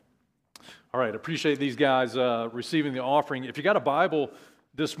All right, appreciate these guys receiving the offering. If you got a Bible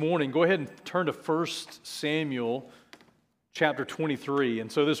this morning, go ahead and turn to 1 Samuel chapter 23.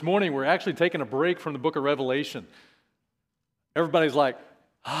 And so this morning, we're actually taking a break from the book of Revelation. Everybody's like,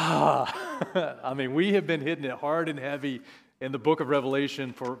 I mean, we have been hitting it hard and heavy in the book of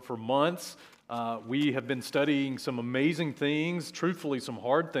Revelation for months. We have been studying some amazing things, truthfully, some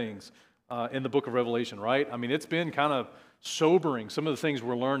hard things in the book of Revelation, right? I mean, it's been kind of sobering, some of the things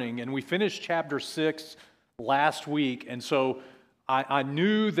we're learning. And we finished chapter 6 last week. And so I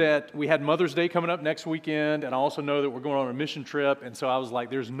knew that we had Mother's Day coming up next weekend. And I also know that we're going on a mission trip. And so I was like,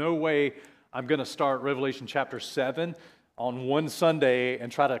 there's no way I'm going to start Revelation chapter 7 on one Sunday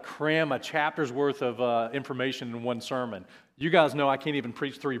and try to cram a chapter's worth of information in one sermon. You guys know I can't even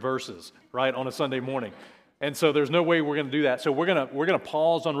preach 3 verses, right, on a Sunday morning. And so there's no way we're going to do that. So we're going to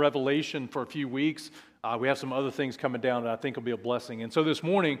pause on Revelation for a few weeks. We have some other things coming down that I think will be a blessing. And so this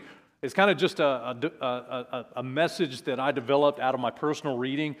morning, it's kind of just a message that I developed out of my personal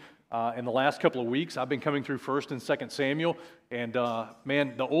reading in the last couple of weeks. I've been coming through 1 and 2 Samuel, and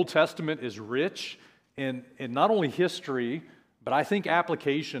man, the Old Testament is rich in not only history, but I think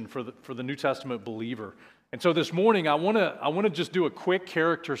application for the New Testament believer. And so this morning, I want to just do a quick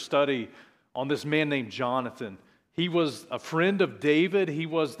character study on this man named Jonathan. He was a friend of David. He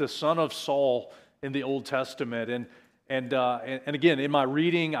was the son of Saul in the Old Testament. And again, in my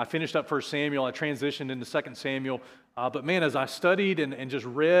reading, I finished up 1 Samuel. I transitioned into 2 Samuel. But man, as I studied and just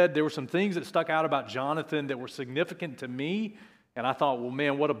read, there were some things that stuck out about Jonathan that were significant to me. And I thought, well,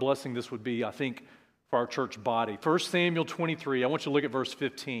 man, what a blessing this would be, I think, for our church body. 1 Samuel 23, I want you to look at verse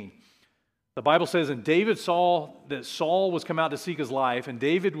 15. The Bible says, and David saw that Saul was come out to seek his life, and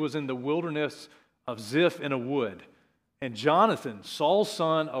David was in the wilderness of Ziph in a wood. And Jonathan, Saul's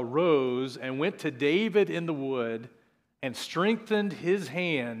son, arose and went to David in the wood and strengthened his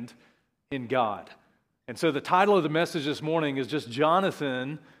hand in God. And so the title of the message this morning is just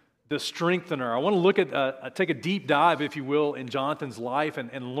Jonathan, the strengthener. I want to look at, take a deep dive, if you will, in Jonathan's life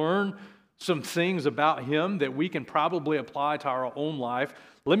and learn some things about him that we can probably apply to our own life.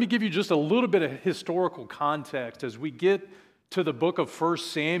 Let me give you just a little bit of historical context as we get to the book of 1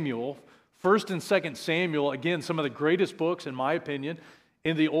 Samuel. 1 and 2 Samuel, again, some of the greatest books, in my opinion,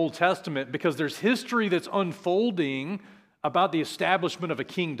 in the Old Testament, because there's history that's unfolding about the establishment of a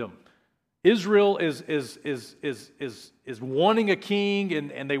kingdom. Israel is wanting a king,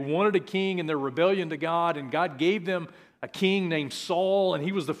 and they wanted a king in their rebellion to God, and God gave them a king named Saul, and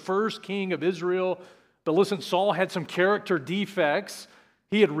he was the first king of Israel. But listen, Saul had some character defects.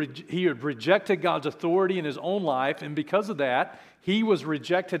 He had rejected God's authority in his own life, and because of that, he was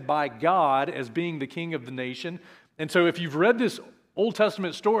rejected by God as being the king of the nation. And so if you've read this Old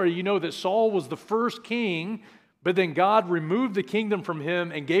Testament story, you know that Saul was the first king, but then God removed the kingdom from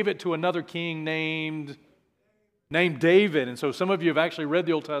him and gave it to another king named David. And so some of you have actually read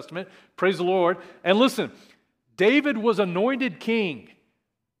the Old Testament. Praise the Lord. And listen, David was anointed king,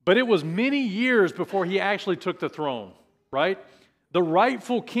 but it was many years before he actually took the throne, right? The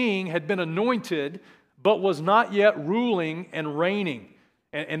rightful king had been anointed, but was not yet ruling and reigning.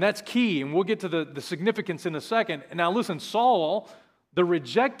 And that's key, and we'll get to the significance in a second. And now listen, Saul, the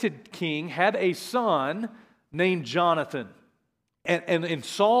rejected king, had a son named Jonathan. And in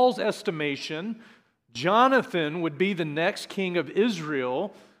Saul's estimation, Jonathan would be the next king of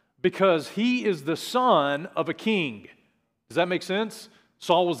Israel because he is the son of a king. Does that make sense?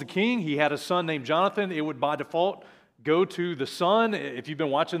 Saul was the king. He had a son named Jonathan. It would by default go to the son. If you've been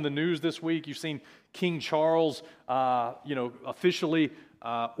watching the news this week, you've seen King Charles, officially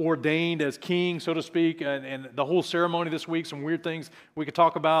ordained as king, so to speak, and the whole ceremony this week, some weird things we could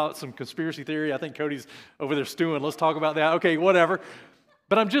talk about, some conspiracy theory. I think Cody's over there stewing. Let's talk about that. Okay, whatever.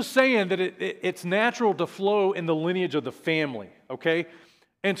 But I'm just saying that it's natural to flow in the lineage of the family, okay?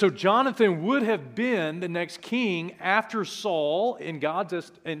 And so Jonathan would have been the next king after Saul in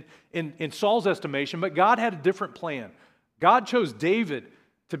Saul's estimation, but God had a different plan. God chose David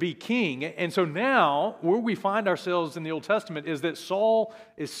to be king. And so now, where we find ourselves in the Old Testament is that Saul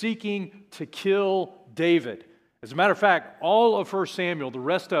is seeking to kill David. As a matter of fact, all of 1 Samuel, the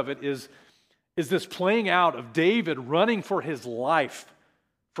rest of it is this playing out of David running for his life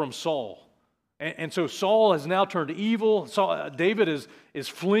from Saul. And so Saul has now turned evil. David is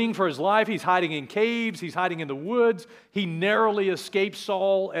fleeing for his life. He's hiding in caves. He's hiding in the woods. He narrowly escapes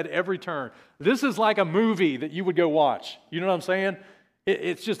Saul at every turn. This is like a movie that you would go watch. You know what I'm saying?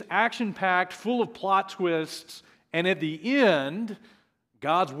 It's just action-packed, full of plot twists. And at the end,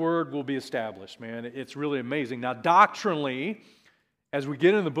 God's word will be established, man. It's really amazing. Now, doctrinally, as we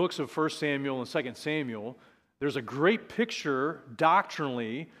get in the books of 1 Samuel and 2 Samuel, there's a great picture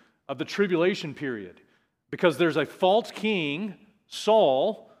doctrinally of the tribulation period, because there's a false king,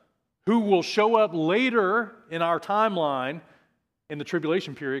 Saul, who will show up later in our timeline in the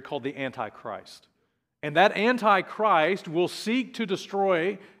tribulation period called the Antichrist. And that Antichrist will seek to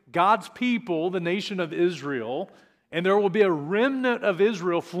destroy God's people, the nation of Israel, and there will be a remnant of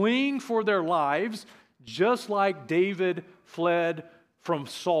Israel fleeing for their lives, just like David fled from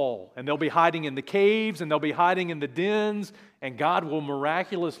Saul. And they'll be hiding in the caves, and they'll be hiding in the dens, and God will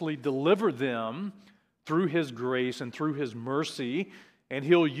miraculously deliver them through His grace and through His mercy, and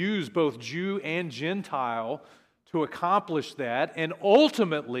He'll use both Jew and Gentile to accomplish that. And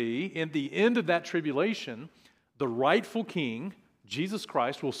ultimately, in the end of that tribulation, the rightful king, Jesus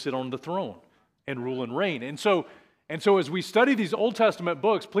Christ, will sit on the throne and rule and reign. And so as we study these Old Testament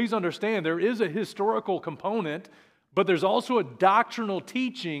books, please understand there is a historical component, but there's also a doctrinal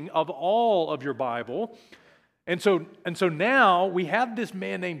teaching of all of your Bible. And so now we have this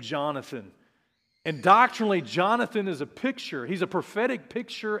man named Jonathan. And doctrinally, Jonathan is a picture. He's a prophetic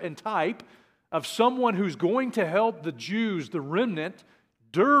picture and type of someone who's going to help the Jews, the remnant,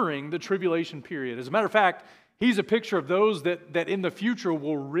 during the tribulation period. As a matter of fact, he's a picture of those that in the future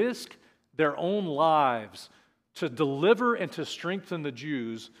will risk their own lives to deliver and to strengthen the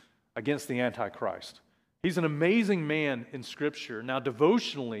Jews against the Antichrist. He's an amazing man in Scripture. Now,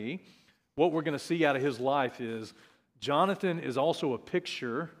 devotionally, what we're going to see out of his life is Jonathan is also a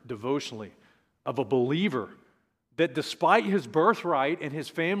picture, devotionally, of a believer that despite his birthright and his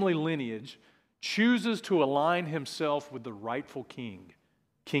family lineage, chooses to align himself with the rightful king,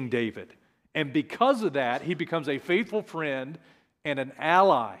 King David. And because of that, he becomes a faithful friend and an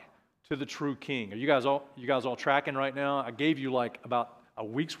ally to the true king. Are you guys all tracking right now? I gave you like about a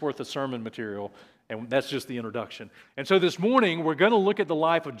week's worth of sermon material, and that's just the introduction. And so this morning, we're going to look at the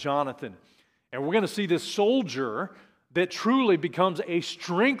life of Jonathan, and we're going to see this soldier that truly becomes a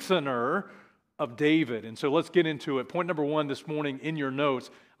strengthener of David. And so let's get into it. Point number one this morning in your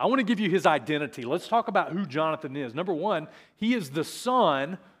notes, I want to give you his identity. Let's talk about who Jonathan is. Number one, he is the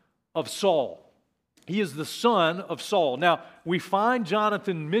son of Saul. He is the son of Saul. Now, we find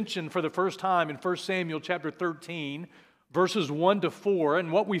Jonathan mentioned for the first time in 1 Samuel chapter 13, verses 1 to 4.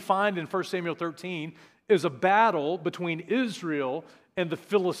 And what we find in 1 Samuel 13 is a battle between Israel and the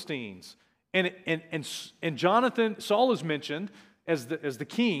Philistines. And Jonathan, Saul is mentioned as the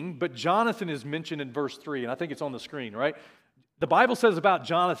king, but Jonathan is mentioned in verse 3, and I think it's on the screen, right? The Bible says about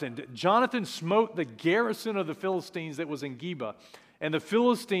Jonathan smote the garrison of the Philistines that was in Geba, and the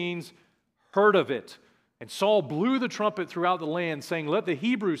Philistines heard of it. And Saul blew the trumpet throughout the land, saying, "Let the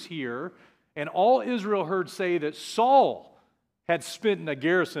Hebrews hear." And all Israel heard say that Saul had smitten a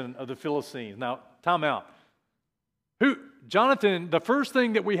garrison of the Philistines. Now, time out. Jonathan, the first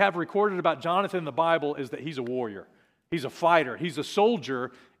thing that we have recorded about Jonathan in the Bible is that he's a warrior. He's a fighter. He's a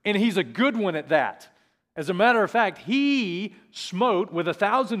soldier, and he's a good one at that. As a matter of fact, he smote with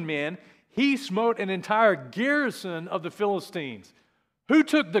 1,000 men. He smote an entire garrison of the Philistines. Who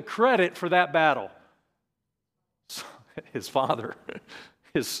took the credit for that battle? His father,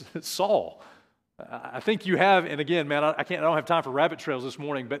 his Saul. I think you have, and again, man, I don't have time for rabbit trails this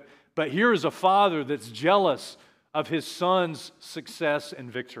morning, but here is a father that's jealous of his son's success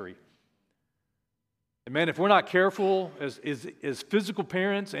and victory. And man, if we're not careful as physical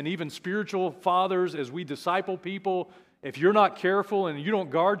parents and even spiritual fathers, as we disciple people, if you're not careful and you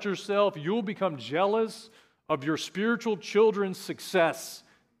don't guard yourself, you'll become jealous of your spiritual children's success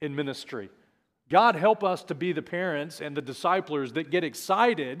in ministry. God help us to be the parents and the disciplers that get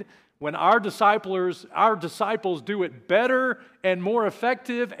excited when our disciples do it better and more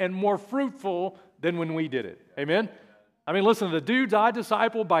effective and more fruitful than when we did it. Amen? I mean, listen, the dudes I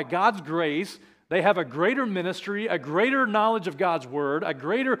disciple by God's grace, they have a greater ministry, a greater knowledge of God's word, a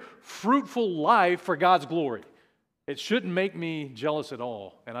greater fruitful life for God's glory. It shouldn't make me jealous at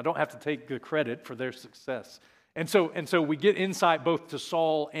all, and I don't have to take the credit for their success. And so we get insight both to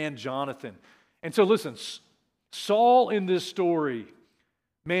Saul and Jonathan. And so listen, Saul in this story,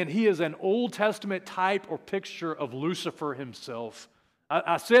 man, he is an Old Testament type or picture of Lucifer himself.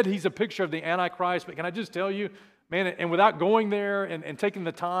 I said he's a picture of the Antichrist, but can I just tell you, man, and without going there and taking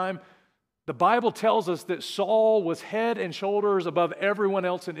the time, the Bible tells us that Saul was head and shoulders above everyone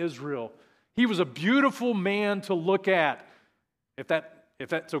else in Israel. He was a beautiful man to look at, if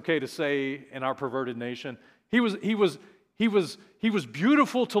that's okay to say in our perverted nation. He was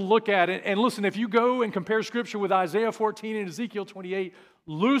beautiful to look at. And listen, if you go and compare Scripture with Isaiah 14 and Ezekiel 28,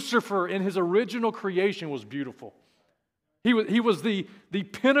 Lucifer in his original creation was beautiful. He was the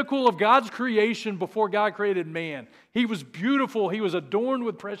pinnacle of God's creation before God created man. He was beautiful. He was adorned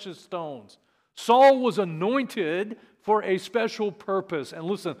with precious stones. Saul was anointed for a special purpose. And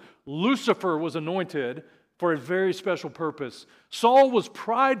listen, Lucifer was anointed for a very special purpose. Saul was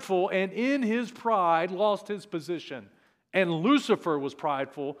prideful, and in his pride lost his position. And Lucifer was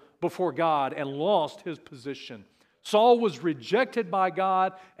prideful before God and lost his position. Saul was rejected by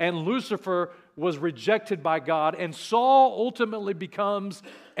God, and Lucifer was rejected by God. And Saul ultimately becomes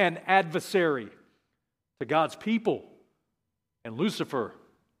an adversary to God's people. And Lucifer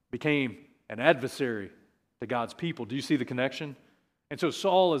became an adversary to God's people. Do you see the connection? And so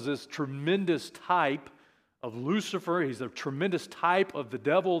Saul is this tremendous type of Lucifer. He's a tremendous type of the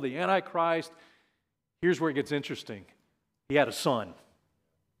devil, the Antichrist. Here's where it gets interesting. He had a son.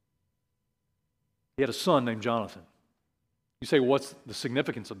 He had a son named Jonathan. You say, what's the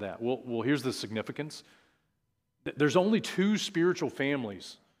significance of that? Well, here's the significance. There's only two spiritual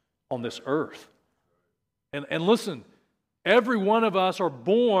families on this earth. And listen, every one of us are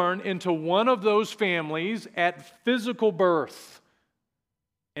born into one of those families at physical birth.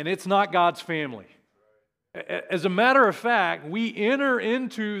 And it's not God's family. As a matter of fact, we enter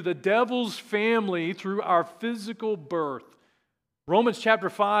into the devil's family through our physical birth. Romans chapter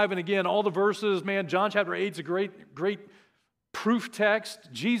 5, and again, all the verses, man, John chapter 8 is a great proof text.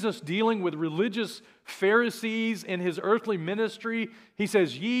 Jesus dealing with religious Pharisees in his earthly ministry. He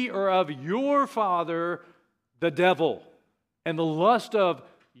says, ye are of your father, the devil, and the lust of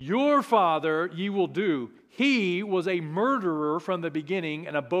your father ye will do. He was a murderer from the beginning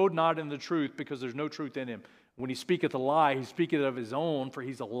and abode not in the truth, because there's no truth in him. When he speaketh a lie, he speaketh of his own, for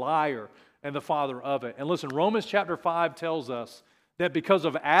he's a liar and the father of it. And listen, Romans chapter 5 tells us that because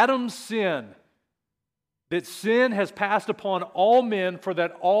of Adam's sin, that sin has passed upon all men, for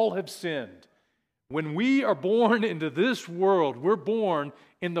that all have sinned. When we are born into this world, we're born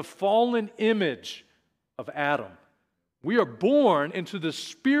in the fallen image of Adam. We are born into the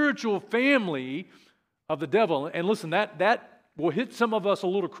spiritual family of the devil. And listen, that will hit some of us a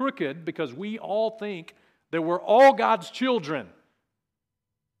little crooked, because we all think that we're all God's children.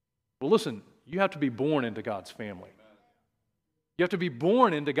 Well, listen, you have to be born into God's family. You have to be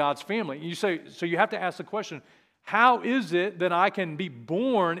born into God's family. You say, so you have to ask the question, how is it that I can be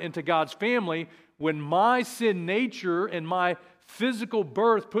born into God's family when my sin nature and my physical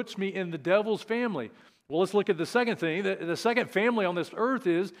birth puts me in the devil's family? Well, let's look at the second thing. The second family on this earth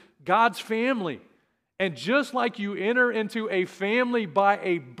is God's family. And just like you enter into a family by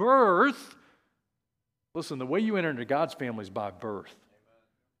a birth, listen, the way you enter into God's family is by birth.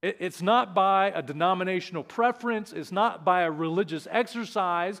 It's not by a denominational preference. It's not by a religious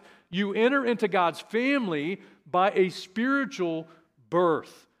exercise. You enter into God's family by a spiritual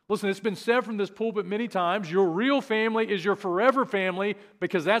birth. Listen, it's been said from this pulpit many times, your real family is your forever family,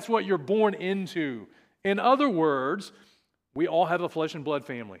 because that's what you're born into. In other words, we all have a flesh and blood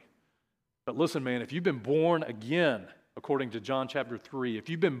family. But listen, man, if you've been born again, according to John chapter 3, if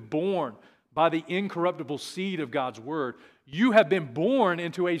you've been born by the incorruptible seed of God's word, you have been born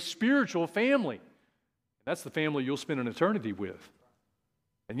into a spiritual family. That's the family you'll spend an eternity with.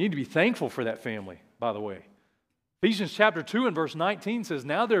 And you need to be thankful for that family, by the way. Ephesians chapter 2 and verse 19 says,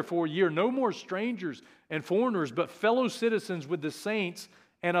 now therefore ye are no more strangers and foreigners, but fellow citizens with the saints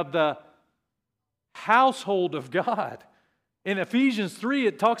and of the household of God. In Ephesians 3,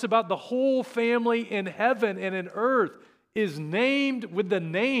 it talks about the whole family in heaven and in earth is named with the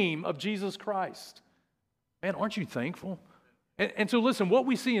name of Jesus Christ. Man, aren't you thankful? And so listen, what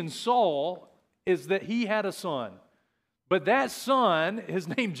we see in Saul is that he had a son. But that son is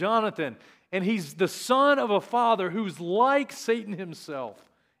named Jonathan. And he's the son of a father who's like Satan himself.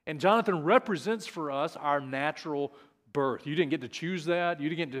 And Jonathan represents for us our natural birth. You didn't get to choose that. You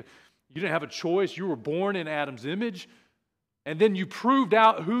didn't have a choice. You were born in Adam's image. And then you proved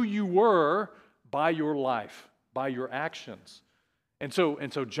out who you were by your life, by your actions. And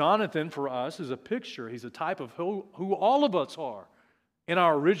so Jonathan for us is a picture. He's a type of who all of us are in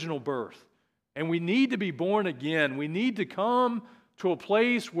our original birth. And we need to be born again. We need to come to a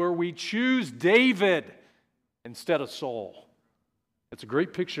place where we choose David instead of Saul. It's a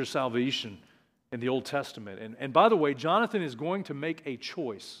great picture of salvation in the Old Testament. And by the way, Jonathan is going to make a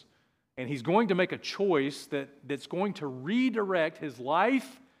choice. And he's going to make a choice that's going to redirect his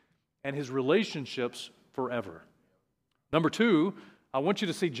life and his relationships forever. Number two, I want you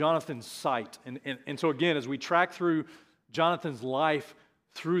to see Jonathan's sight. And so again, as we track through Jonathan's life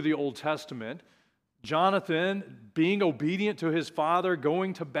through the Old Testament, Jonathan being obedient to his father,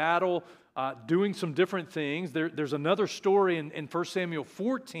 going to battle, doing some different things. There's another story in 1 Samuel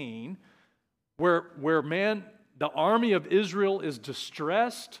 14 where man, the army of Israel is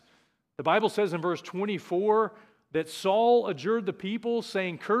distressed. The Bible says in verse 24 that Saul adjured the people,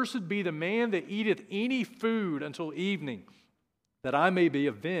 saying, Cursed be the man that eateth any food until evening, that I may be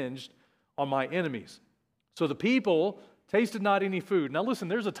avenged on my enemies. So the people tasted not any food. Now listen,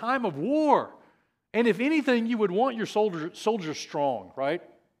 there's a time of war. And if anything, you would want your soldiers strong, right?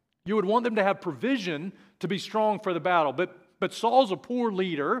 You would want them to have provision to be strong for the battle. But Saul's a poor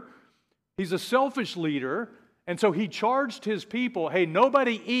leader. He's a selfish leader. And so he charged his people, hey,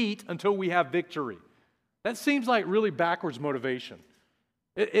 nobody eat until we have victory. That seems like really backwards motivation.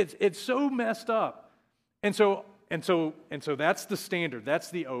 It's so messed up. And so that's the standard.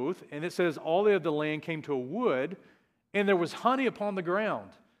 That's the oath. And it says, all of the land came to a wood, and there was honey upon the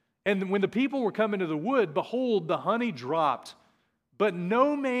ground. And when the people were coming to the wood, behold, the honey dropped. But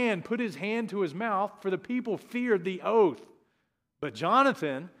no man put his hand to his mouth, for the people feared the oath. But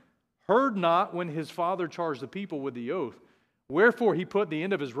Jonathan heard not when his father charged the people with the oath. Wherefore he put the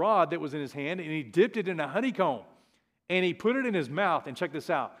end of his rod that was in his hand, and he dipped it in a honeycomb. And he put it in his mouth, and check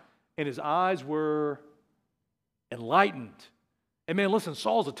this out, and his eyes were enlightened. And man, listen,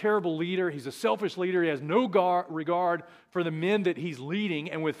 Saul's a terrible leader. He's a selfish leader. He has no regard for the men that he's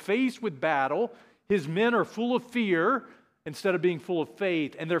leading. And faced with battle, his men are full of fear instead of being full of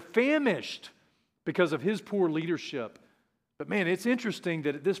faith. And they're famished because of his poor leadership. But man, it's interesting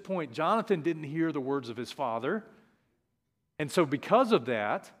that at this point, Jonathan didn't hear the words of his father. And so because of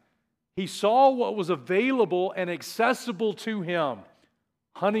that, he saw what was available and accessible to him.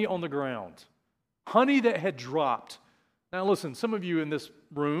 Honey on the ground. Honey that had dropped. Now listen, some of you in this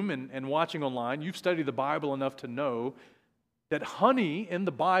room and watching online, you've studied the Bible enough to know that honey in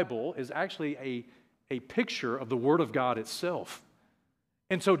the Bible is actually a picture of the Word of God itself.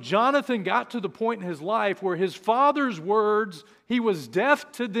 And so Jonathan got to the point in his life where his father's words, he was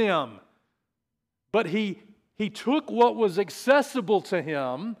deaf to them. But he took what was accessible to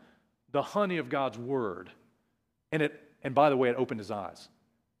him, the honey of God's Word. And by the way, it opened his eyes.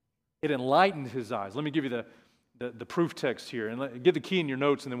 It enlightened his eyes. Let me give you the proof text here. And get the key in your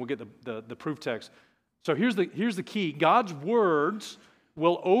notes, and then we'll get the proof text. So here's the key. God's words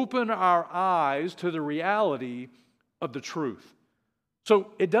will open our eyes to the reality of the truth.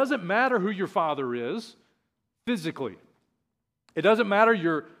 So it doesn't matter who your father is physically. It doesn't matter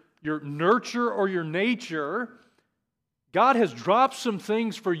your nurture or your nature. God has dropped some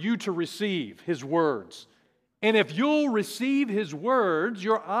things for you to receive, His words. And if you'll receive His words,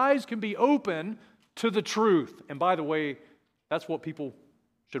 your eyes can be open to the truth. And by the way, that's what people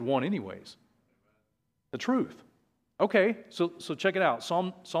should want anyways. The truth. Okay, so check it out.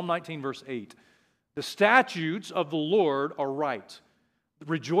 Psalm 19, verse 8. The statutes of the Lord are right,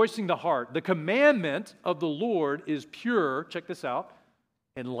 rejoicing the heart. The commandment of the Lord is pure, check this out,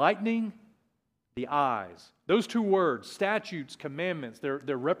 enlightening the eyes. Those two words, statutes, commandments, they're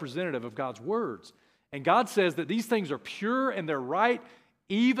representative of God's words. And God says that these things are pure and they're right,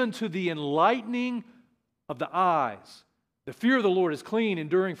 even to the enlightening of the eyes. The fear of the Lord is clean,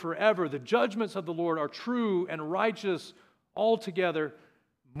 enduring forever. The judgments of the Lord are true and righteous altogether.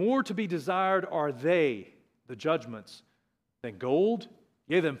 More to be desired are they, the judgments, than gold,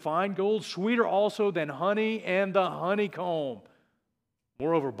 yea, than fine gold, sweeter also than honey and the honeycomb.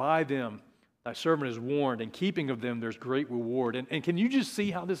 Moreover, by them thy servant is warned, and keeping of them there's great reward. And can you just see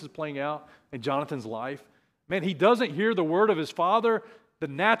how this is playing out in Jonathan's life? Man, he doesn't hear the word of his father, the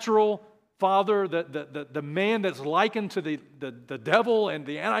natural father, the man that's likened to the devil and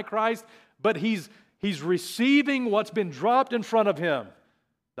the Antichrist, but he's receiving what's been dropped in front of him,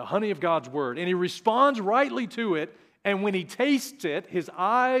 the honey of God's word, and he responds rightly to it, and when he tastes it, his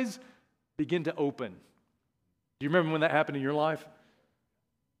eyes begin to open. Do you remember when that happened in your life?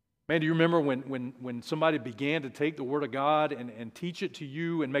 Man, do you remember when somebody began to take the Word of God and teach it to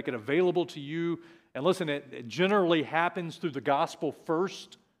you and make it available to you? And listen, it generally happens through the gospel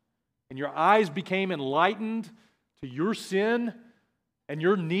first. And your eyes became enlightened to your sin and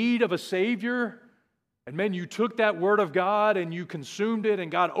your need of a Savior. And man, you took that Word of God and you consumed it,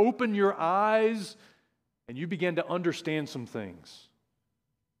 and God opened your eyes and you began to understand some things.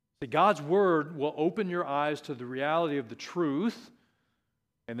 See, God's Word will open your eyes to the reality of the truth.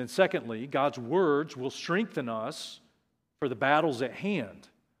 And then secondly, God's words will strengthen us for the battles at hand.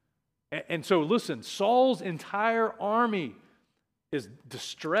 And so listen, Saul's entire army is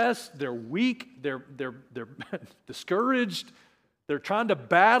distressed, they're weak, they're discouraged, they're trying to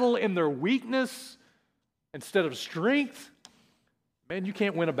battle in their weakness instead of strength. Man, you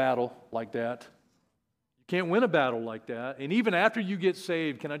can't win a battle like that. You can't win a battle like that. And even after you get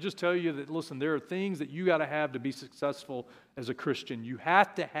saved, can I just tell you that, listen, there are things that you got to have to be successful as a Christian. You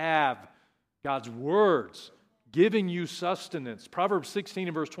have to have God's words giving you sustenance. Proverbs 16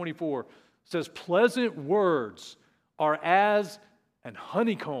 and verse 24 says, pleasant words are as an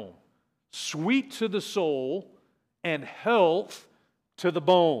honeycomb, sweet to the soul and health to the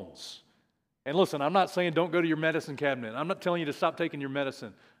bones. And listen, I'm not saying don't go to your medicine cabinet. I'm not telling you to stop taking your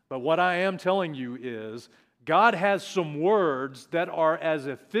medicine. But what I am telling you is God has some words that are as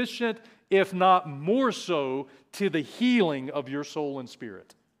efficient, if not more so, to the healing of your soul and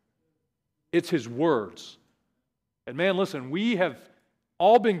spirit. It's His words. And man, listen, we have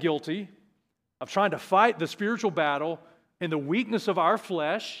all been guilty of trying to fight the spiritual battle in the weakness of our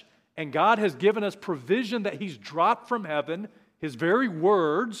flesh, and God has given us provision that He's dropped from heaven, His very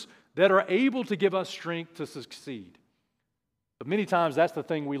words that are able to give us strength to succeed. But many times that's the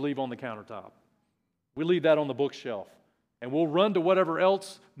thing we leave on the countertop. We leave that on the bookshelf, and we'll run to whatever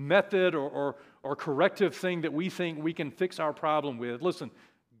else method or corrective thing that we think we can fix our problem with. Listen,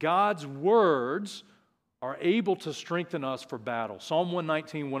 God's words are able to strengthen us for battle. Psalm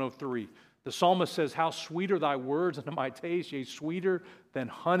 119, 103. The psalmist says, "How sweet are thy words unto my taste, yea, sweeter than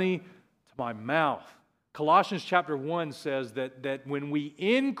honey to my mouth." Colossians chapter 1 says that when we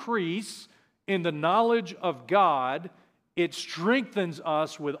increase in the knowledge of God, it strengthens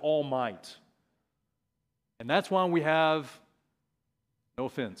us with all might. And that's why we have, no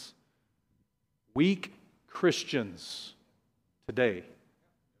offense, weak Christians today.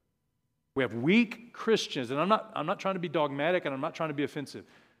 We have weak Christians, and I'm not trying to be dogmatic, and I'm not trying to be offensive,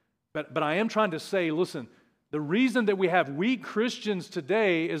 but I am trying to say, listen, the reason that we have weak Christians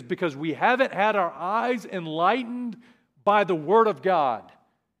today is because we haven't had our eyes enlightened by the Word of God,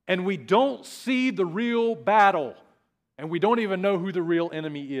 and we don't see the real battle, and we don't even know who the real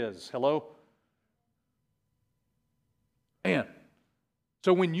enemy is. Hello? Man.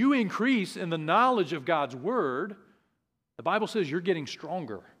 So when you increase in the knowledge of God's Word, the Bible says you're getting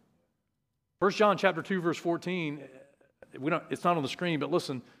stronger. 1 John chapter 2, verse 14, it's not on the screen, but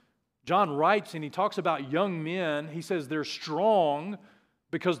listen, John writes and he talks about young men. He says they're strong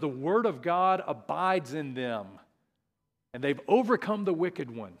because the Word of God abides in them, and they've overcome the wicked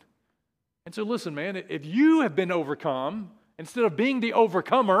one. And so listen, man, if you have been overcome, instead of being the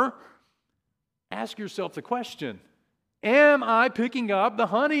overcomer, ask yourself the question, am I picking up the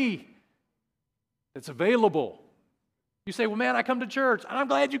honey that's available? You say, well, man, I come to church. I'm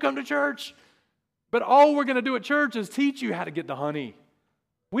glad you come to church. But all we're going to do at church is teach you how to get the honey.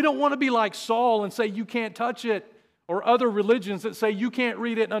 We don't want to be like Saul and say you can't touch it, or other religions that say you can't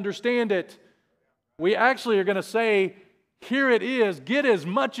read it and understand it. We actually are going to say, here it is, get as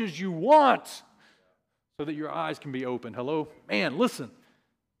much as you want so that your eyes can be opened. Hello? Man, listen,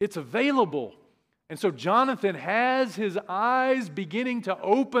 it's available. And so Jonathan has his eyes beginning to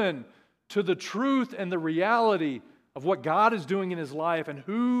open to the truth and the reality of what God is doing in his life and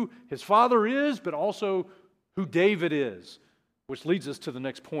who his father is, but also who David is, which leads us to the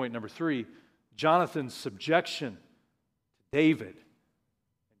next point, number 3, Jonathan's subjection to David.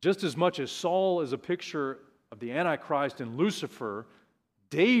 Just as much as Saul is a picture of the Antichrist and Lucifer,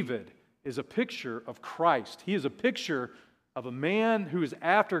 David is a picture of Christ. He is a picture of a man who is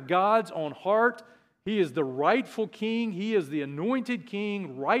after God's own heart. He is the rightful king. He is the anointed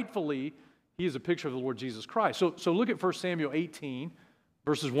king rightfully. He is a picture of the Lord Jesus Christ. So look at 1 Samuel 18,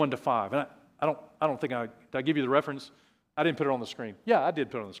 verses 1 to 5. And I don't think did I give you the reference? I didn't put it on the screen. Yeah, I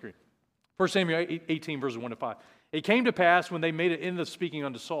did put it on the screen. 1 Samuel 18, verses 1 to 5. It came to pass when they made it in the speaking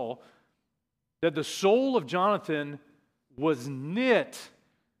unto Saul that the soul of Jonathan was knit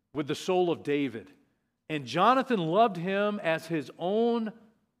with the soul of David. And Jonathan loved him as his own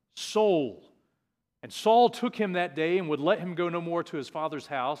soul. And Saul took him that day and would let him go no more to his father's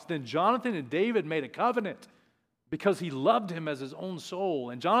house. Then Jonathan and David made a covenant because he loved him as his own soul.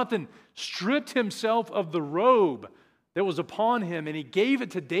 And Jonathan stripped himself of the robe that was upon him, and he gave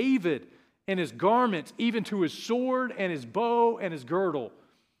it to David and his garments, even to his sword and his bow and his girdle.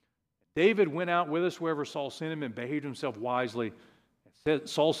 David went out with us wherever Saul sent him and behaved himself wisely.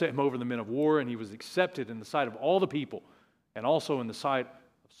 Saul set him over the men of war, and he was accepted in the sight of all the people and also in the sight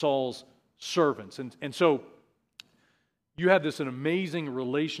of Saul's servants. And so you have an amazing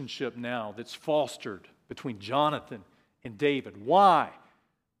relationship now that's fostered between Jonathan and David. Why?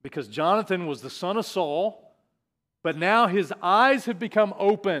 Because Jonathan was the son of Saul, but now his eyes have become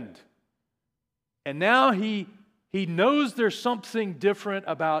opened. And now he knows there's something different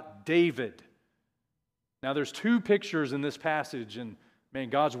about David. Now there's 2 pictures in this passage, and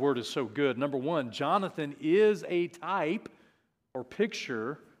man, God's word is so good. Number 1, Jonathan is a type or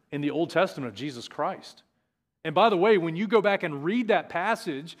picture in the Old Testament of Jesus Christ. And by the way, when you go back and read that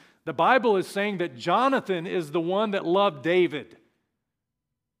passage, the Bible is saying that Jonathan is the one that loved David.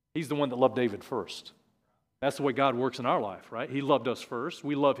 He's the one that loved David first. That's the way God works in our life, right? He loved us first.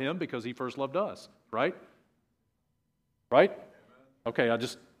 We love him because he first loved us, right? Right? Okay,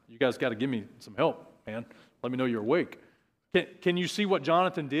 you guys got to give me some help, man. Let me know you're awake. Can you see what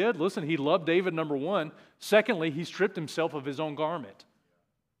Jonathan did? Listen, he loved David, number one. Secondly, he stripped himself of his own garment.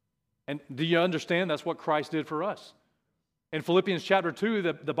 And do you understand that's what Christ did for us? In Philippians chapter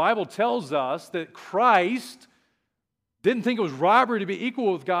 2, the Bible tells us that Christ didn't think it was robbery to be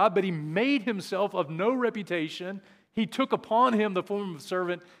equal with God, but he made himself of no reputation. He took upon him the form of a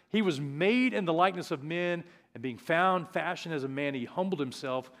servant. He was made in the likeness of men, and being found, fashioned as a man, he humbled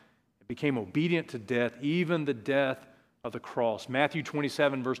himself and became obedient to death, even the death of the cross. Matthew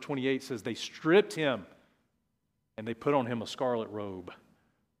 27, verse 28 says, they stripped him and they put on him a scarlet robe.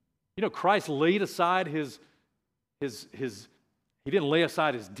 You know, Christ laid aside he didn't lay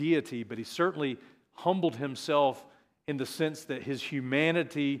aside his deity, but he certainly humbled himself in the sense that his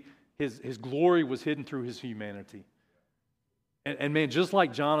humanity, his glory was hidden through his humanity. And man, just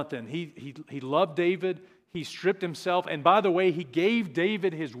like Jonathan, he loved David, he stripped himself, and by the way, he gave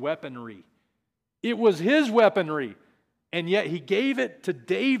David his weaponry. It was his weaponry, and yet he gave it to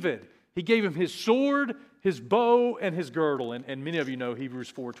David. He gave him his sword, his bow, and his girdle. And many of you know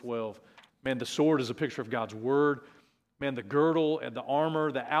Hebrews 4:12. Man, the sword is a picture of God's word. Man, the girdle and the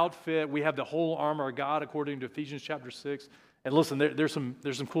armor, the outfit, we have the whole armor of God according to Ephesians chapter 6. And listen, there's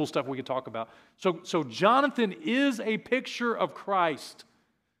some cool stuff we could talk about. So Jonathan is a picture of Christ.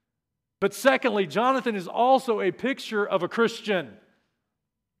 But secondly, Jonathan is also a picture of a Christian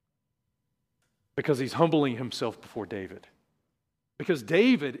because he's humbling himself before David. Because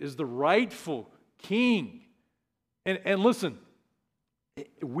David is the rightful king. And listen,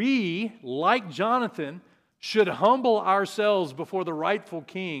 we, like Jonathan, should humble ourselves before the rightful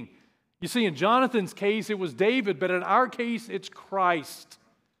king. You see, in Jonathan's case, it was David, but in our case, it's Christ.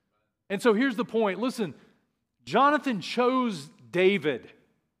 And so here's the point. Listen, Jonathan chose David.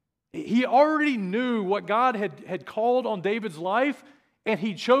 He already knew what God had called on David's life, and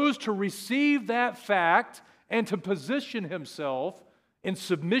he chose to receive that fact and to position himself in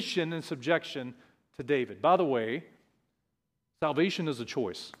submission and subjection to David. By the way, salvation is a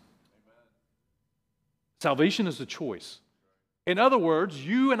choice. Salvation is a choice. In other words,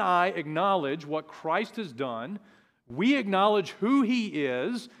 you and I acknowledge what Christ has done, we acknowledge who He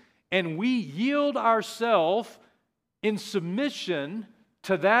is, and we yield ourselves in submission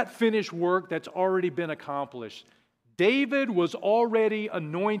to that finished work that's already been accomplished. David was already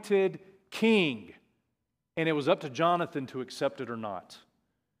anointed king, and it was up to Jonathan to accept it or not.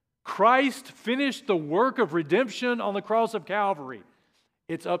 Christ finished the work of redemption on the cross of Calvary.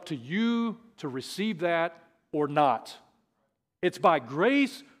 It's up to you to receive that or not. It's by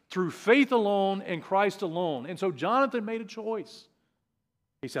grace through faith alone and Christ alone. And so Jonathan made a choice.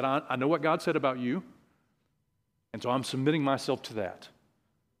 He said, I know what God said about you, and so I'm submitting myself to that.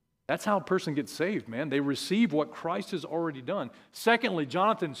 That's how a person gets saved, man. They receive what Christ has already done. Secondly,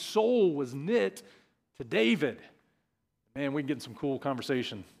 Jonathan's soul was knit to David. Man, we can get in some cool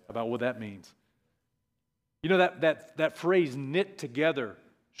conversation about what that means. You know, that phrase, knit together,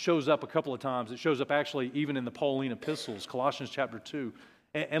 shows up a couple of times. It shows up actually even in the Pauline epistles, Colossians chapter 2.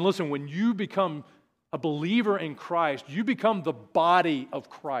 And listen, when you become a believer in Christ, you become the body of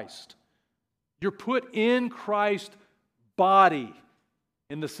Christ. You're put in Christ's body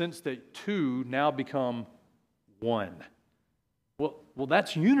in the sense that two now become one. Well,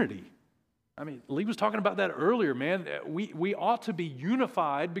 that's unity. I mean, Lee was talking about that earlier, man. We ought to be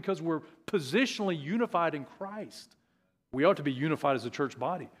unified because we're positionally unified in Christ. We ought to be unified as a church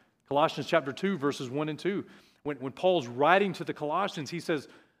body. Colossians chapter 2, verses 1 and 2. When Paul's writing to the Colossians, he says,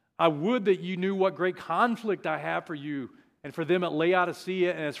 I would that you knew what great conflict I have for you and for them at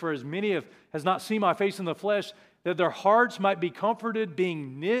Laodicea, and as for as many as has not seen my face in the flesh, that their hearts might be comforted,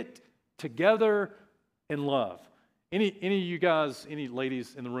 being knit together in love. Any of you guys, any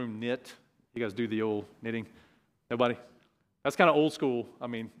ladies in the room knit? You guys do the old knitting? Nobody? That's kind of old school. I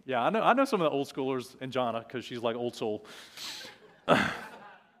mean, yeah, I know some of the old schoolers, and Jonna, because she's like old soul.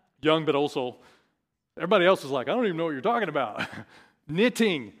 Young but old soul. Everybody else is like, I don't even know what you're talking about.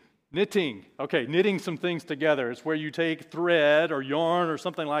 Knitting. Okay, knitting some things together. It's where you take thread or yarn or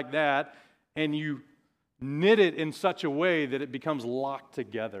something like that, and you knit it in such a way that it becomes locked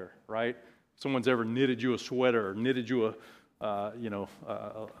together, right? Someone's ever knitted you a sweater or knitted you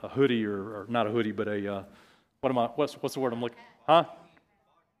a hoodie or not a hoodie, but what's the word I'm looking? Huh?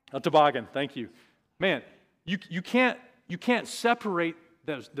 A toboggan. Thank you, man. You can't separate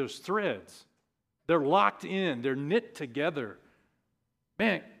those threads. They're locked in. They're knit together.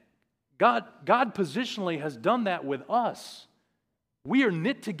 Man, God positionally has done that with us. We are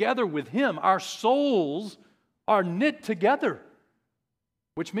knit together with Him. Our souls are knit together,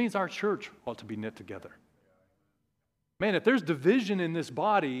 which means our church ought to be knit together. Man, if there's division in this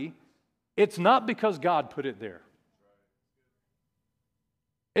body, it's not because God put it there.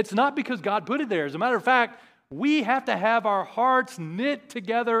 It's not because God put it there. As a matter of fact, we have to have our hearts knit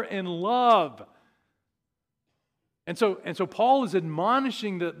together in love. And so Paul is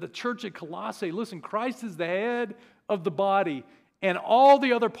admonishing the church at Colossae, listen, Christ is the head of the body, and all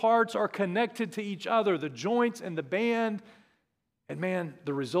the other parts are connected to each other, the joints and the band. And man,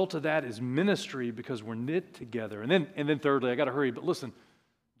 the result of that is ministry because we're knit together. And then thirdly, I got to hurry, but listen,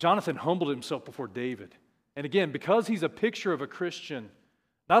 Jonathan humbled himself before David. And again, because he's a picture of a Christian,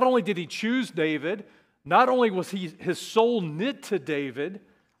 not only did he choose David, not only was his soul knit to David,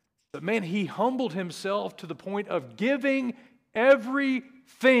 but man, he humbled himself to the point of giving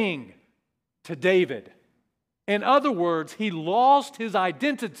everything to David. In other words, he lost his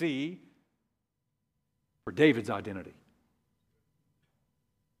identity for David's identity.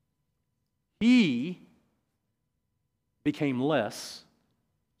 He became less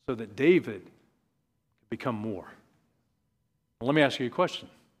so that David could become more. Well, let me ask you a question,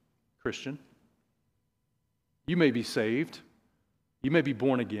 Christian. You may be saved. You may be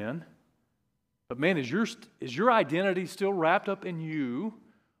born again. But man, is your identity still wrapped up in you?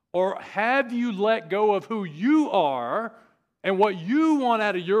 Or have you let go of who you are and what you want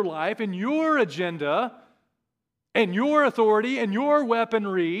out of your life and your agenda and your authority and your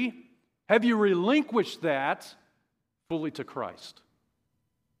weaponry? Have you relinquished that fully to Christ?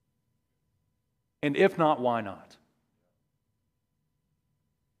 And if not, why not?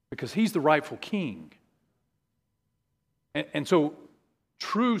 Because he's the rightful king. And so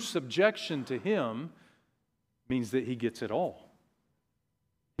true subjection to him means that he gets it all.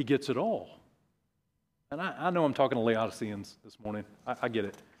 He gets it all. And I know I'm talking to Laodiceans this morning. I get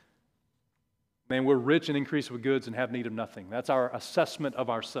it. Man, we're rich and increased with goods and have need of nothing. That's our assessment of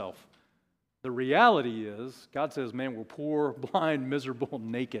ourselves. The reality is, God says, man, we're poor, blind, miserable,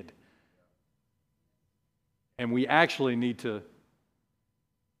 naked. And we actually need to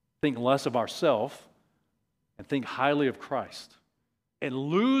think less of ourselves and think highly of Christ and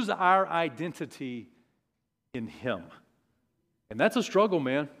lose our identity in Him. And that's a struggle,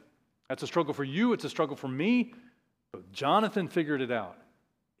 man. That's a struggle for you. It's a struggle for me. But Jonathan figured it out.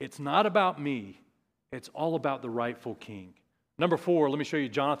 It's not about me. It's all about the rightful king. Number 4, let me show you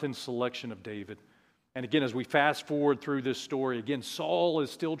Jonathan's selection of David. And again, as we fast forward through this story, again, Saul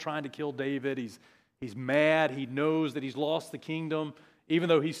is still trying to kill David. He's mad. He knows that he's lost the kingdom. Even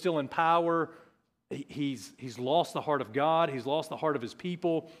though he's still in power, he's lost the heart of God. He's lost the heart of his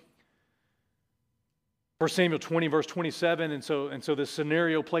people. 1 Samuel 20, verse 27, and so this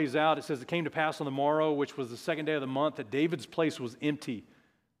scenario plays out. It says, it came to pass on the morrow, which was the second day of the month, that David's place was empty.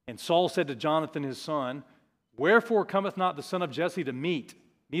 And Saul said to Jonathan his son, wherefore cometh not the son of Jesse to meat,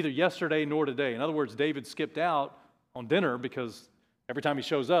 neither yesterday nor today? In other words, David skipped out on dinner because every time he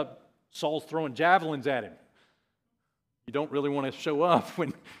shows up, Saul's throwing javelins at him. You don't really want to show up when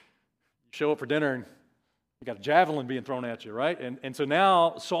you show up for dinner and you got a javelin being thrown at you, right? And so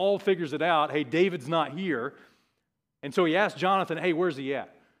now Saul figures it out. Hey, David's not here. And so he asked Jonathan, hey, where's he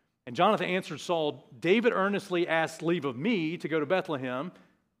at? And Jonathan answered Saul, David earnestly asked leave of me to go to Bethlehem.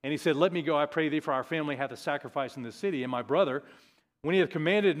 And he said, let me go, I pray thee, for our family hath a sacrifice in this city. And my brother, when he hath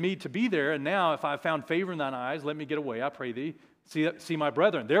commanded me to be there, and now if I have found favor in thine eyes, let me get away, I pray thee, see my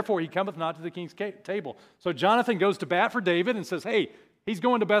brethren. Therefore he cometh not to the king's table. So Jonathan goes to bat for David and says, hey, he's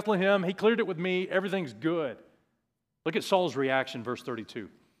going to Bethlehem. He cleared it with me. Everything's good. Look at Saul's reaction, verse 32.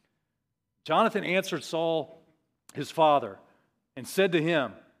 Jonathan answered Saul, his father, and said to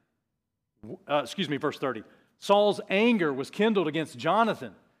him, verse 30. Saul's anger was kindled against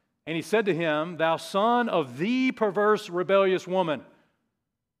Jonathan, and he said to him, thou son of the perverse, rebellious woman,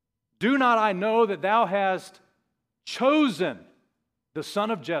 do not I know that thou hast chosen the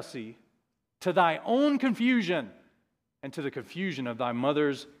son of Jesse to thy own confusion and to the confusion of thy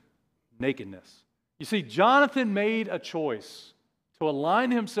mother's nakedness? You see, Jonathan made a choice to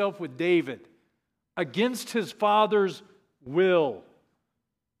align himself with David against his father's will.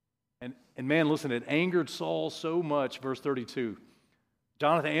 And man, listen, it angered Saul so much, verse 32.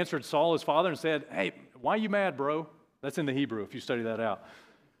 Jonathan answered Saul, his father, and said, hey, why are you mad, bro? That's in the Hebrew, if you study that out.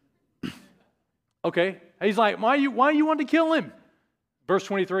 Okay. He's like, why you want to kill him? Verse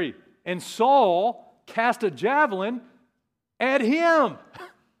 23. And Saul cast a javelin at him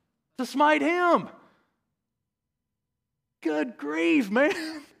to smite him. Good grief, man.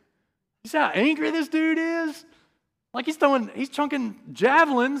 You see how angry this dude is? Like he's chunking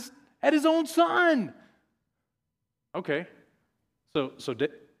javelins at his own son. Okay.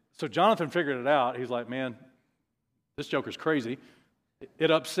 So Jonathan figured it out. He's like, man, this joker's crazy.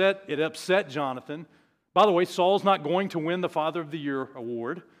 It upset Jonathan. By the way, Saul's not going to win the Father of the Year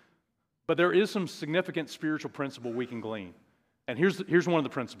award, but there is some significant spiritual principle we can glean. And here's one of the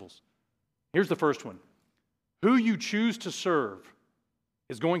principles. Here's the first one. Who you choose to serve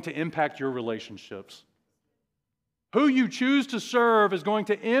is going to impact your relationships. Who you choose to serve is going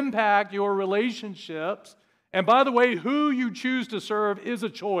to impact your relationships. And by the way, who you choose to serve is a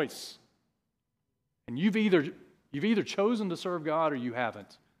choice. And you've either chosen to serve God or you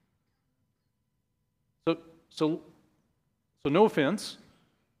haven't. So no offense.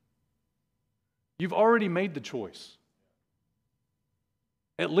 You've already made the choice.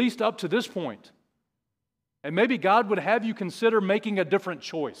 At least up to this point. And maybe God would have you consider making a different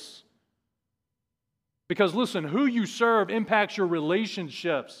choice. Because listen, who you serve impacts your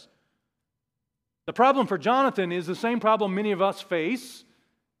relationships. The problem for Jonathan is the same problem many of us face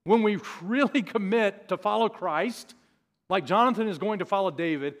when we really commit to follow Christ, like Jonathan is going to follow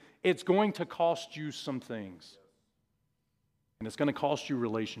David. It's going to cost you some things. And it's going to cost you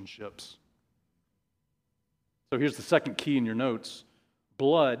relationships. So here's the second key in your notes.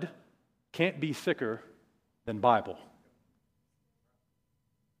 Blood can't be thicker than Bible.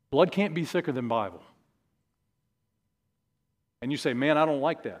 Blood can't be thicker than Bible. And you say, man, I don't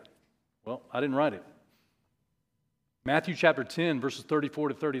like that. Well, I didn't write it. Matthew chapter 10, verses 34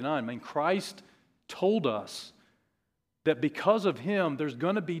 to 39. Man, Christ told us that because of Him, there's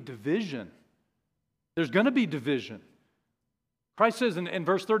going to be division. There's going to be division. Christ says in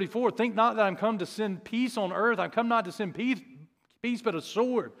verse 34, think not that I'm come to send peace on earth. I've come not to send peace but a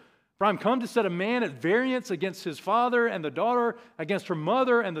sword. For I'm come to set a man at variance against his father, and the daughter against her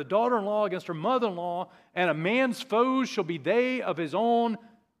mother, and the daughter-in-law against her mother-in-law, and a man's foes shall be they of his own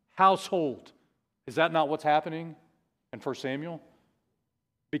household. Is that not what's happening in 1 Samuel?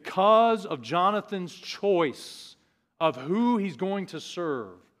 Because of Jonathan's choice of who he's going to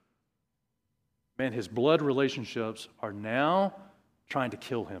serve, man, his blood relationships are now trying to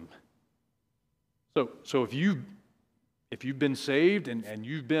kill him. So if you've been saved and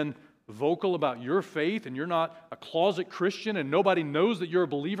you've been vocal about your faith and you're not a closet Christian and nobody knows that you're a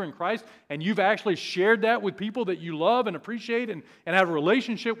believer in Christ and you've actually shared that with people that you love and appreciate and have a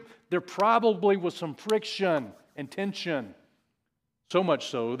relationship, there probably was some friction and tension. So much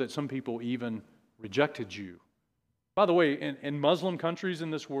so that some people even rejected you. By the way, in Muslim countries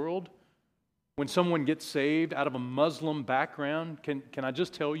in this world, when someone gets saved out of a Muslim background, can I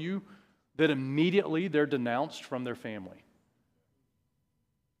just tell you that immediately they're denounced from their family?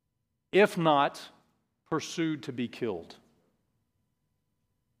 If not, pursued to be killed.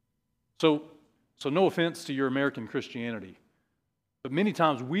 So no offense to your American Christianity, but many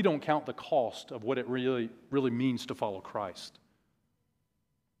times we don't count the cost of what it really means to follow Christ.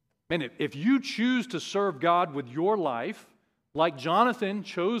 Man, if you choose to serve God with your life, like Jonathan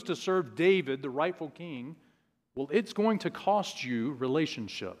chose to serve David, the rightful king, well, it's going to cost you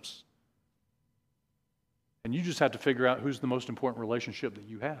relationships. And you just have to figure out who's the most important relationship that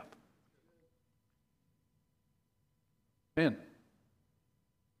you have.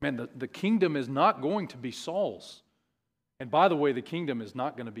 Man, the kingdom is not going to be Saul's. And by the way, the kingdom is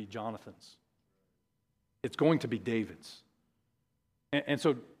not going to be Jonathan's. It's going to be David's. And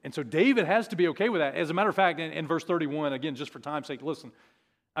so David has to be okay with that. As a matter of fact, in verse 31, again, just for time's sake, listen.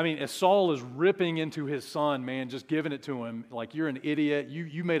 I mean, as Saul is ripping into his son, man, just giving it to him, like, you're an idiot,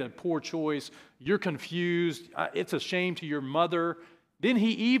 you made a poor choice, you're confused, it's a shame to your mother. Then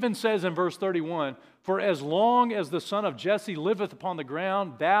he even says in verse 31, for as long as the son of Jesse liveth upon the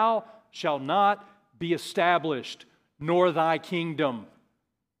ground, thou shalt not be established, nor thy kingdom.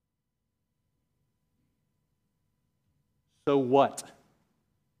 So what?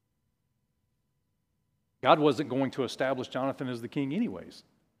 God wasn't going to establish Jonathan as the king anyways.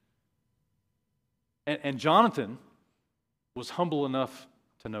 And Jonathan was humble enough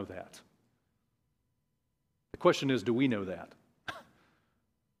to know that. The question is, do we know that?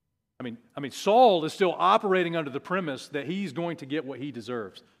 I mean, Saul is still operating under the premise that he's going to get what he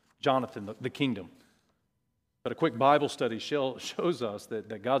deserves, Jonathan, the kingdom. But a quick Bible study shows us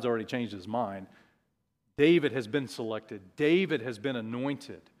that God's already changed his mind. David has been selected. David has been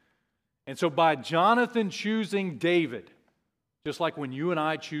anointed. And so by Jonathan choosing David, just like when you and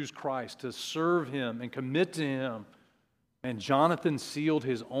I choose Christ to serve Him and commit to Him, and Jonathan sealed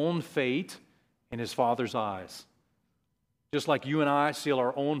his own fate in his father's eyes. Just like you and I seal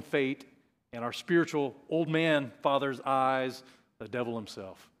our own fate in our spiritual old man father's eyes, the devil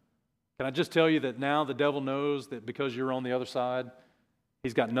himself. Can I just tell you that now the devil knows that because you're on the other side,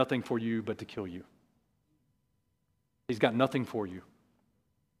 he's got nothing for you but to kill you. He's got nothing for you.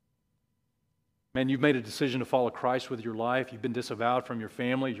 Man, you've made a decision to follow Christ with your life. You've been disavowed from your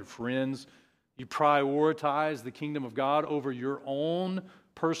family, your friends, You prioritize the kingdom of God over your own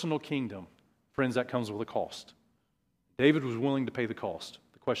personal kingdom. Friends, that comes with a cost. David was willing to pay the cost.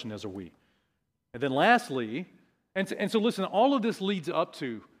 The question is, are we? And then lastly, and so listen, all of this leads up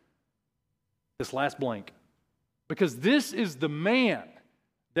to this last blank. Because this is the man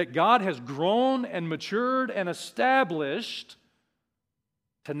that God has grown and matured and established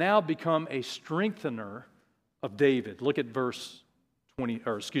to now become a strengthener of David. Look at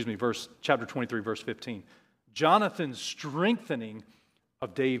chapter 23, verse 15. Jonathan's strengthening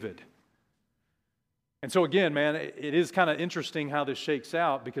of David. And so again, man, it is kind of interesting how this shakes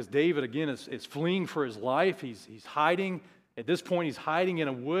out because David, again, is fleeing for his life. He's hiding. At this point, he's hiding in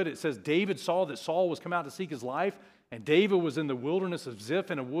a wood. It says David saw that Saul was come out to seek his life, and David was in the wilderness of Ziph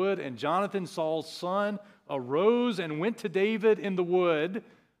in a wood, and Jonathan, Saul's son, arose and went to David in the wood,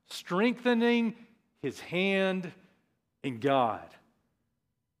 strengthening his hand in God.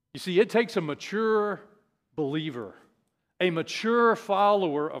 You see, it takes a mature believer, a mature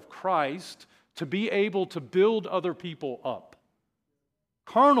follower of Christ, to be able to build other people up.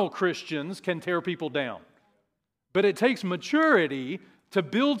 Carnal Christians can tear people down, but it takes maturity to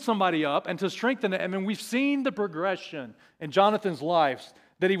build somebody up and to strengthen it. I mean, we've seen the progression in Jonathan's life,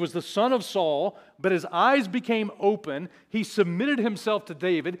 that he was the son of Saul, but his eyes became open. He submitted himself to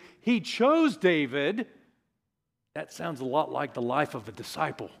David. He chose David. That sounds a lot like the life of a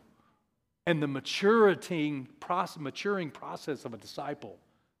disciple and the maturing process of a disciple.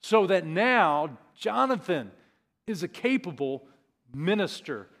 So that now Jonathan is a capable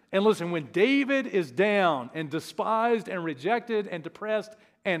minister. And listen, when David is down and despised and rejected and depressed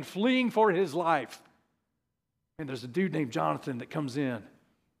and fleeing for his life, and there's a dude named Jonathan that comes in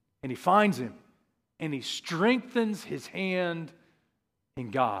and he finds him and he strengthens his hand in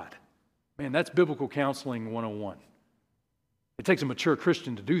God. Man, that's biblical counseling 101. It takes a mature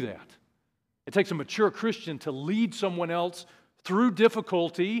Christian to do that. It takes a mature Christian to lead someone else through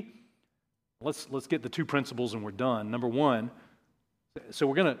difficulty. Let's get the two principles and we're done. Number one, so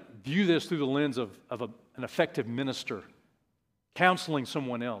we're going to view this through the lens of an effective minister, counseling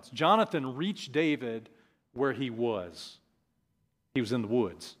someone else. Jonathan reached David where he was. He was in the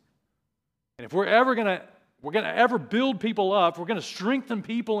woods. And if we're going to ever build people up, we're going to strengthen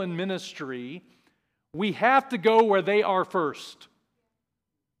people in ministry, we have to go where they are first.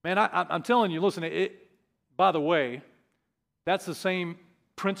 Man, I'm telling you, listen, by the way, that's the same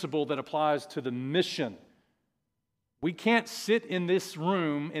principle that applies to the mission. We can't sit in this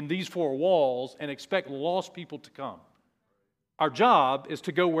room, in these four walls, and expect lost people to come. Our job is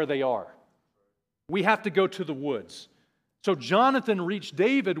to go where they are. We have to go to the woods. So Jonathan reached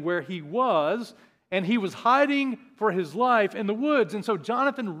David where he was, and he was hiding for his life in the woods. And so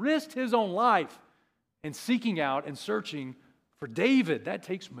Jonathan risked his own life in seeking out and searching for David. That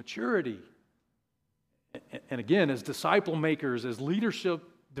takes maturity. And again, as disciple makers, as leadership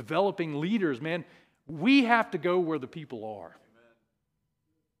developing leaders, man, we have to go where the people are.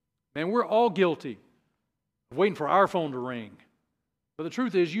 Man, we're all guilty of waiting for our phone to ring. But the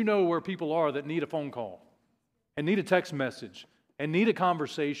truth is, you know where people are that need a phone call and need a text message and need a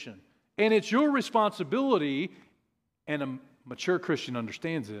conversation. And it's your responsibility, and a mature Christian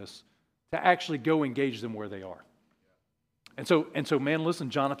understands this, to actually go engage them where they are. And so, man, listen,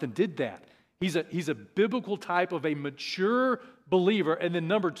 Jonathan did that. He's a biblical type of a mature believer. And then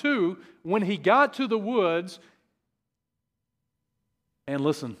number two, when he got to the woods, and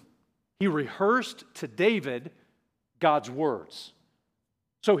listen, he rehearsed to David God's words.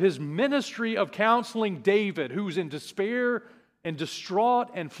 So his ministry of counseling David, who's in despair and distraught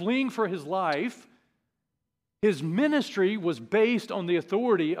and fleeing for his life, his ministry was based on the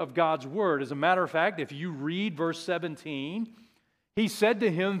authority of God's word. As a matter of fact, if you read verse 17, he said to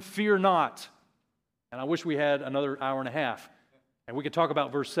him, "Fear not." And I wish we had another hour and a half, and we could talk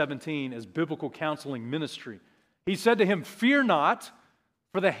about verse 17 as biblical counseling ministry. He said to him, "Fear not,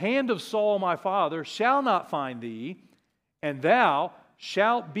 for the hand of Saul my father shall not find thee, and thou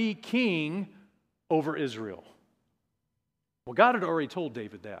shalt be king over Israel." Well, God had already told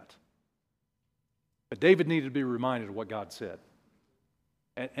David that. But David needed to be reminded of what God said.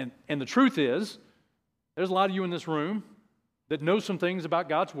 And the truth is, there's a lot of you in this room that know some things about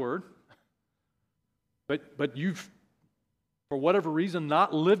God's word, but you've, for whatever reason,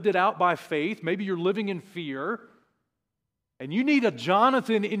 not lived it out by faith. Maybe you're living in fear. And you need a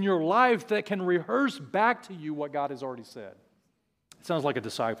Jonathan in your life that can rehearse back to you what God has already said. It sounds like a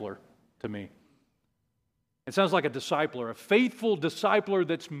discipler to me. It sounds like a discipler, a faithful discipler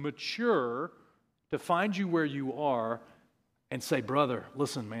that's mature to find you where you are and say, "Brother,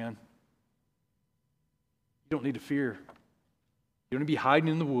 listen, man, you don't need to fear. You don't need to be hiding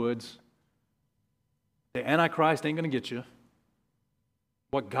in the woods. The Antichrist ain't going to get you.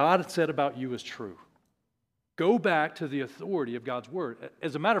 What God said about you is true. Go back to the authority of God's word.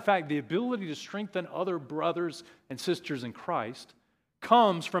 As a matter of fact, the ability to strengthen other brothers and sisters in Christ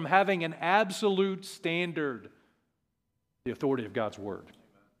comes from having an absolute standard, the authority of God's word.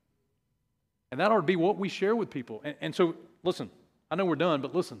 And that ought to be what we share with people. And so, listen, I know we're done,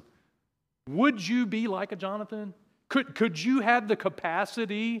 but listen. Would you be like a Jonathan? Could you have the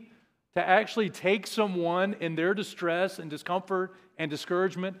capacity to actually take someone in their distress and discomfort and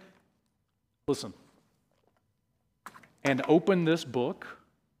discouragement, listen, and open this book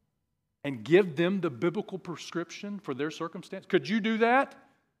and give them the biblical prescription for their circumstance? Could you do that?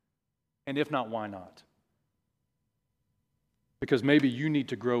 And if not, why not? Because maybe you need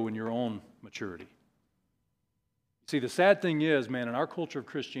to grow in your own maturity. See, the sad thing is, man, in our culture of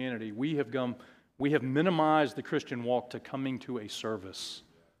Christianity, we have minimized the Christian walk to coming to a service.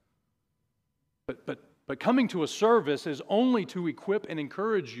 But coming to a service is only to equip and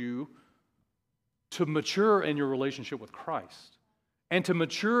encourage you to mature in your relationship with Christ and to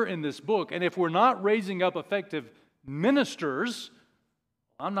mature in this book. And if we're not raising up effective ministers,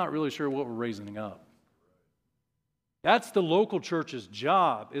 I'm not really sure what we're raising up. That's the local church's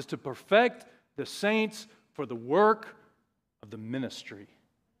job, is to perfect the saints for the work of the ministry.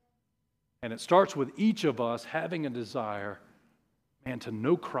 And it starts with each of us having a desire, man, to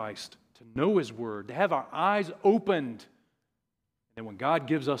know Christ, to know His Word, to have our eyes opened. And when God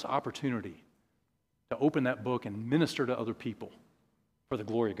gives us opportunity to open that book and minister to other people for the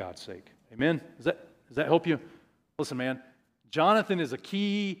glory of God's sake. Amen? Does that help you? Listen, man, Jonathan is a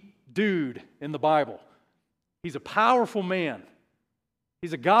key dude in the Bible. He's a powerful man.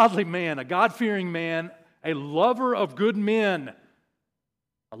 He's a godly man, a God-fearing man, a lover of good men,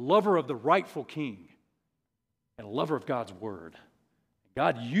 a lover of the rightful king, and a lover of God's Word.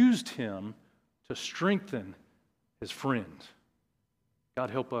 God used him to strengthen his friend. God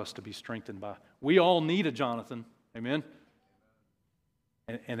help us to be strengthened by. We all need a Jonathan. Amen?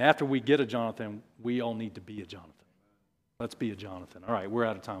 And after we get a Jonathan, we all need to be a Jonathan. Let's be a Jonathan. All right, we're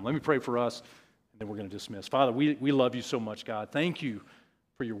out of time. Let me pray for us, and then we're going to dismiss. Father, we love you so much, God. Thank you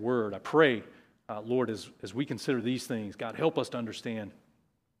for your word. I pray, Lord, as we consider these things, God, help us to understand.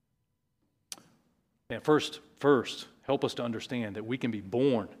 And first, help us to understand that we can be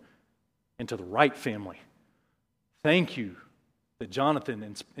born into the right family. Thank you that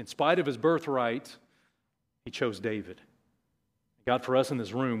Jonathan, in spite of his birthright, he chose David. God, for us in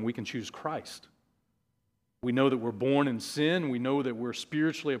this room, we can choose Christ. We know that we're born in sin. We know that we're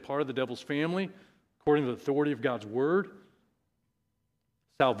spiritually a part of the devil's family, according to the authority of God's word.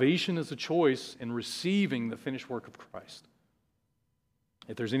 Salvation is a choice in receiving the finished work of Christ.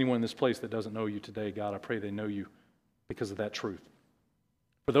 If there's anyone in this place that doesn't know you today, God, I pray they know you because of that truth.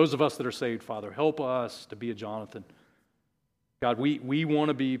 For those of us that are saved, Father, help us to be a Jonathan. God, we want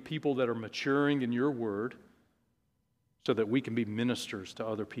to be people that are maturing in your word so that we can be ministers to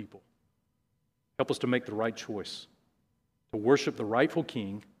other people. Help us to make the right choice, to worship the rightful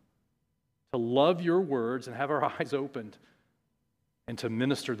King, to love your words and have our eyes opened, and to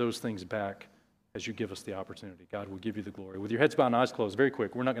minister those things back as you give us the opportunity. God, we'll give you the glory. With your heads bowed and eyes closed, very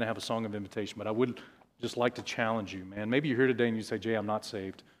quick, we're not going to have a song of invitation, but I would just like to challenge you, man. Maybe you're here today and you say, Jay, I'm not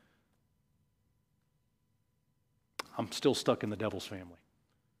saved. I'm still stuck in the devil's family.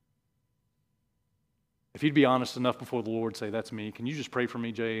 If you'd be honest enough before the Lord, say, that's me. Can you just pray for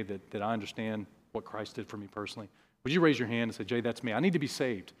me, Jay, that I understand what Christ did for me personally? Would you raise your hand and say, Jay, that's me. I need to be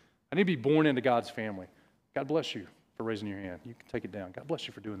saved. I need to be born into God's family. God bless you for raising your hand. You can take it down. God bless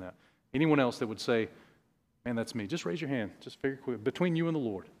you for doing that. Anyone else that would say, man, that's me, just raise your hand. Just very quick, between you and the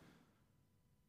Lord.